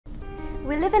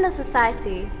We live in a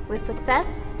society where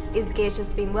success is gauged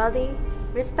as being wealthy,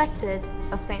 respected,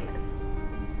 or famous.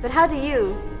 But how do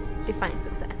you define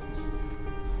success?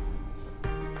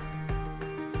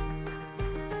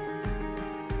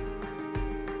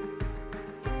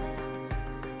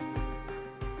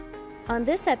 On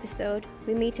this episode,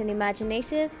 we meet an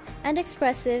imaginative and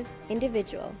expressive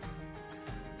individual,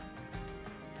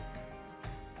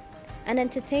 an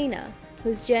entertainer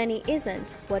whose journey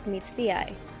isn't what meets the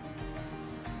eye.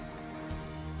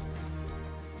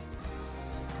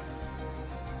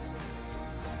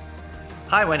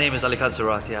 Hi, my name is Alykhan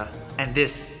Sorathia, and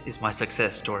this is my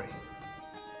success story.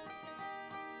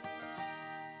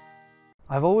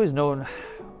 I've always known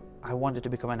I wanted to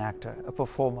become an actor, a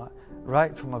performer,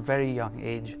 right from a very young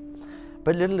age.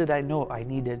 But little did I know I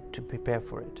needed to prepare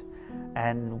for it.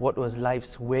 And what was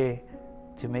life's way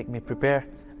to make me prepare?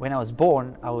 When I was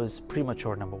born, I was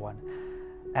premature, number one.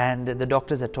 And the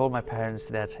doctors had told my parents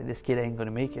that this kid ain't going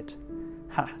to make it.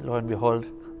 Lo and behold,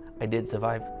 I did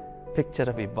survive. Picture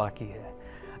of baki hai.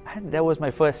 And that was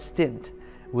my first stint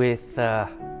with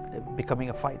becoming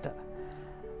a fighter.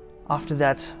 After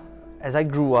that, as I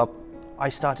grew up, I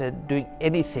started doing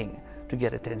anything to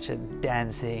get attention,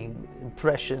 dancing,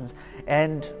 impressions,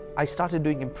 and I started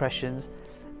doing impressions,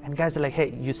 and guys are like, hey,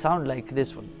 you sound like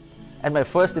this one. And my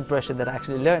first impression that I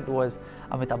actually learned was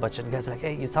Amitabh Bachchan. Guys are like,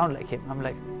 hey, you sound like him. I'm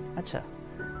like, acha.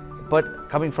 But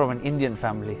coming from an Indian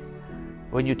family,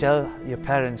 when you tell your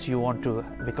parents you want to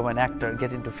become an actor,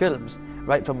 get into films,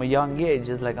 right from a young age,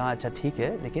 it's like, acha, theek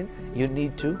hai, lekin you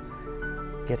need to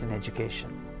get an education.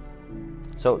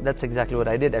 So that's exactly what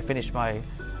I did. I finished my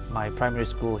primary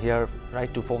school here,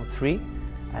 right to Form 3,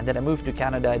 and then I moved to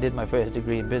Canada. I did my first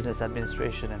degree in business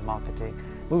administration and marketing.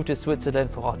 Moved to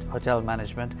Switzerland for hotel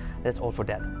management. That's all for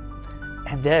that.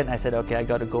 And then I said, okay, I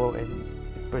got to go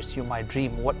and pursue my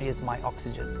dream. What is my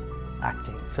oxygen?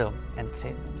 Acting, film,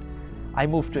 entertainment. I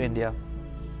moved to India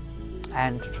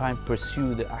and to try and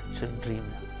pursue the actual dream.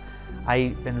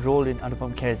 I enrolled in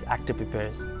Anupam Kher's Actor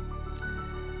Prepares.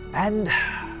 And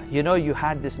you know, you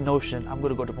had this notion, I'm going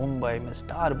to go to Mumbai, I'm a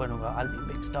star banunga, I'll be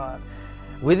a big star.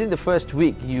 Within the first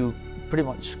week, you pretty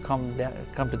much come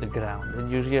to the ground and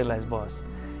you realize, boss,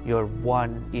 you're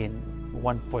 1 in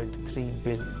 1.3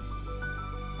 billion.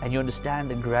 And you understand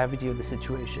the gravity of the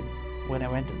situation. When I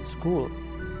went to the school,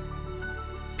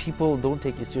 people don't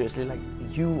take you seriously, like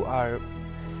you are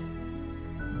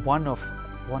one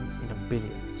in a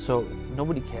billion. So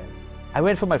nobody cares. I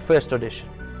went for my first audition.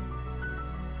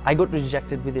 I got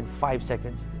rejected within 5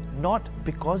 seconds, not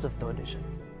because of the audition.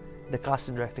 The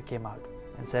casting director came out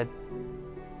and said,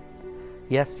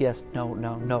 yes, yes, no,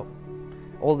 no, no.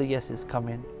 All the yeses come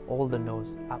in, all the no's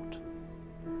out.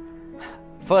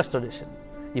 First audition,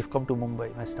 you've come to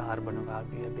Mumbai, my star banunga, I'll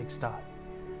be a big star.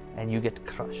 And you get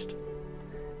crushed.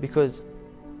 Because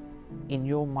in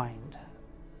your mind,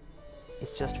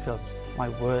 it's just films. My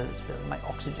world is film, my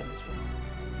oxygen is film.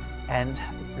 And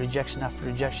rejection after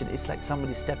rejection, it's like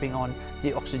somebody stepping on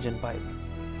the oxygen pipe.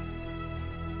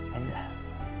 And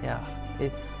yeah,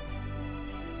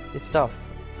 it's tough.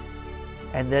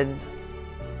 And then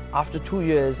after 2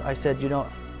 years, I said, you know,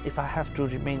 if I have to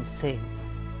remain sane,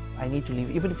 I need to leave,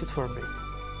 even if it's for a break.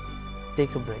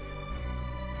 Take a break.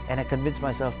 And I convinced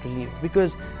myself to leave,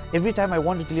 because every time I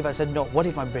wanted to leave, I said, no, what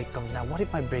if my break comes now? What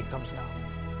if my break comes now?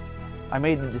 I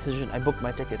made the decision, I booked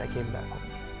my ticket, I came back home.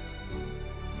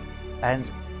 And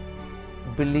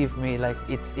believe me, like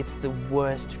it's the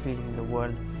worst feeling in the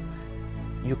world.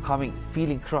 You coming,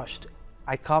 feeling crushed.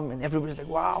 I come and everybody's like,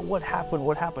 wow, what happened?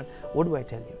 What happened? What do I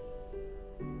tell you?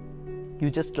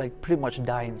 You just like pretty much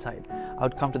die inside. I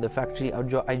would come to the factory,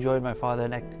 I joined my father,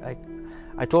 and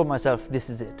I told myself, this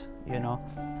is it, you know.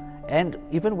 And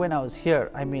even when I was here,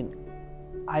 I mean,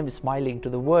 I'm smiling to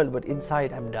the world, but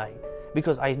inside I'm dying,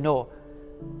 because I know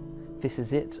this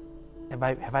is it.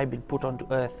 Have I been put onto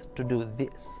earth to do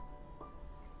this?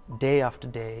 Day after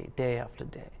day, day after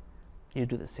day, you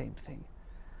do the same thing.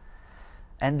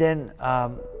 And then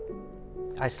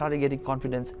I started getting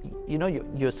confidence. You know,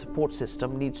 your support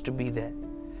system needs to be there.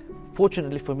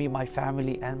 Fortunately for me, my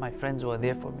family and my friends were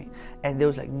there for me. And they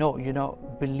was like, no, you know,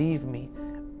 believe me,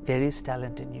 there is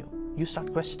talent in you. You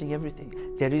start questioning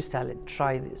everything. There is talent.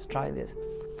 Try this, try this.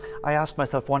 I asked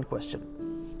myself one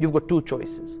question. You've got two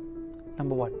choices.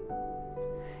 Number one,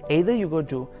 either you go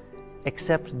to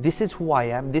accept this is who I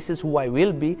am, this is who I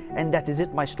will be, and that is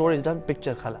it, my story is done,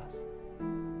 picture khalas.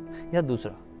 Ya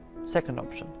dusra, second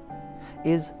option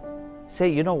is say,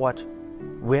 you know what,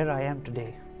 where I am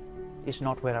today is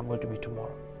not where I'm going to be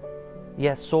tomorrow.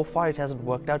 Yes, so far it hasn't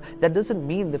worked out. That doesn't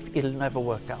mean that it'll never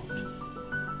work out.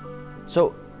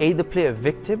 So either play a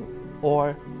victim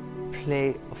or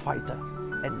play a fighter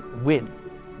and win.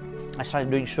 I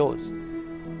started doing shows.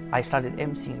 I started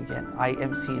emceeing again. I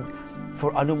emceed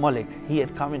for Anu Malik. He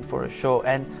had come in for a show,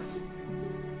 and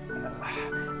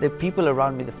the people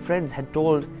around me, the friends, had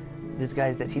told these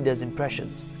guys that he does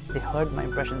impressions. They heard my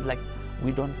impressions, like,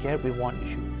 we don't care, we want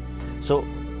you. So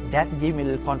that gave me a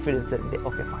little confidence that,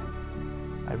 okay, fine.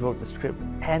 I wrote the script,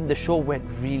 and the show went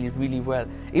really, really well.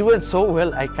 It went so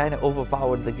well, I kind of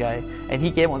overpowered the guy, and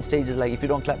he came on stage, is like, if you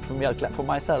don't clap for me, I'll clap for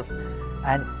myself.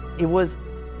 And it was,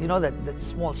 you know, that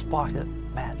small spark that,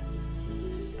 man,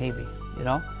 maybe, you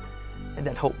know, and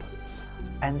that hope.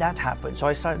 And that happened. So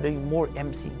I started doing more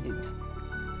emceeing gigs.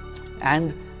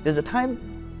 And there's a time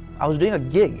I was doing a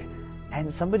gig,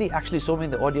 and somebody actually saw me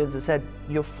in the audience and said,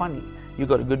 you're funny, you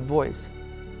got a good voice.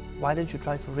 Why didn't you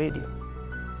try for radio?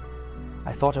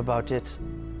 I thought about it.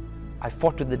 I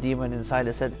fought with the demon inside.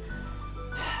 I said,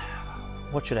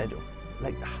 what should I do?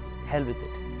 Like, hell with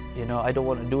it. You know, I don't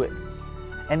want to do it.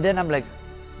 And then I'm like,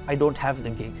 I don't have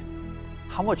the gig.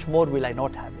 How much more will I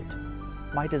not have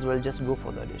it? Might as well just go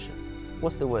for the audition.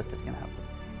 What's the worst that can happen?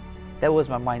 That was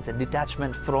my mindset,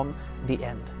 detachment from the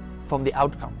end, from the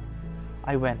outcome.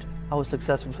 I went. I was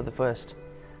successful for the first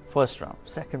round,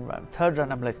 second round, third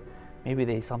round. I'm like, maybe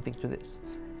there is something to this.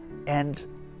 And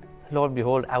lo and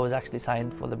behold, I was actually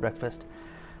signed for the breakfast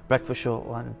show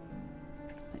on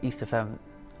East FM.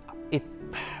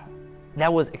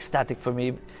 That was ecstatic for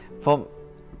me, from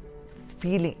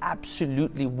feeling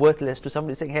absolutely worthless to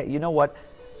somebody saying, hey, you know what,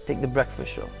 take the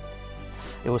breakfast show.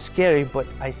 It was scary, but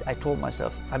I told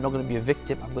myself, I'm not going to be a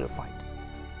victim, I'm going to fight.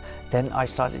 Then I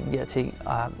started getting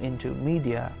into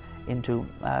media, into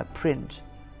print,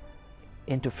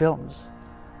 into films,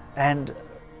 and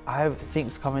I have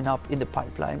things coming up in the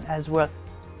pipeline as well.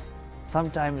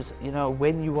 Sometimes, you know,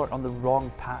 when you are on the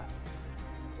wrong path,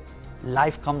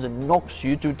 life comes and knocks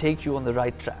you to take you on the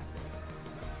right track.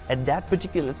 At that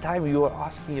particular time, you are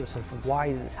asking yourself, why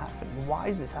is this happening? Why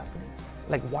is this happening?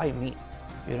 Like, why me?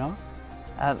 You know?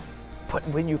 But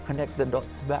when you connect the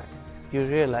dots back, you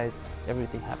realize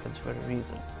everything happens for a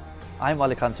reason. I'm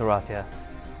Alykhan Sorathia,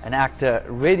 an actor,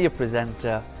 radio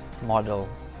presenter, model,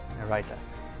 and a writer.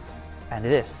 And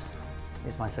this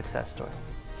is my success story.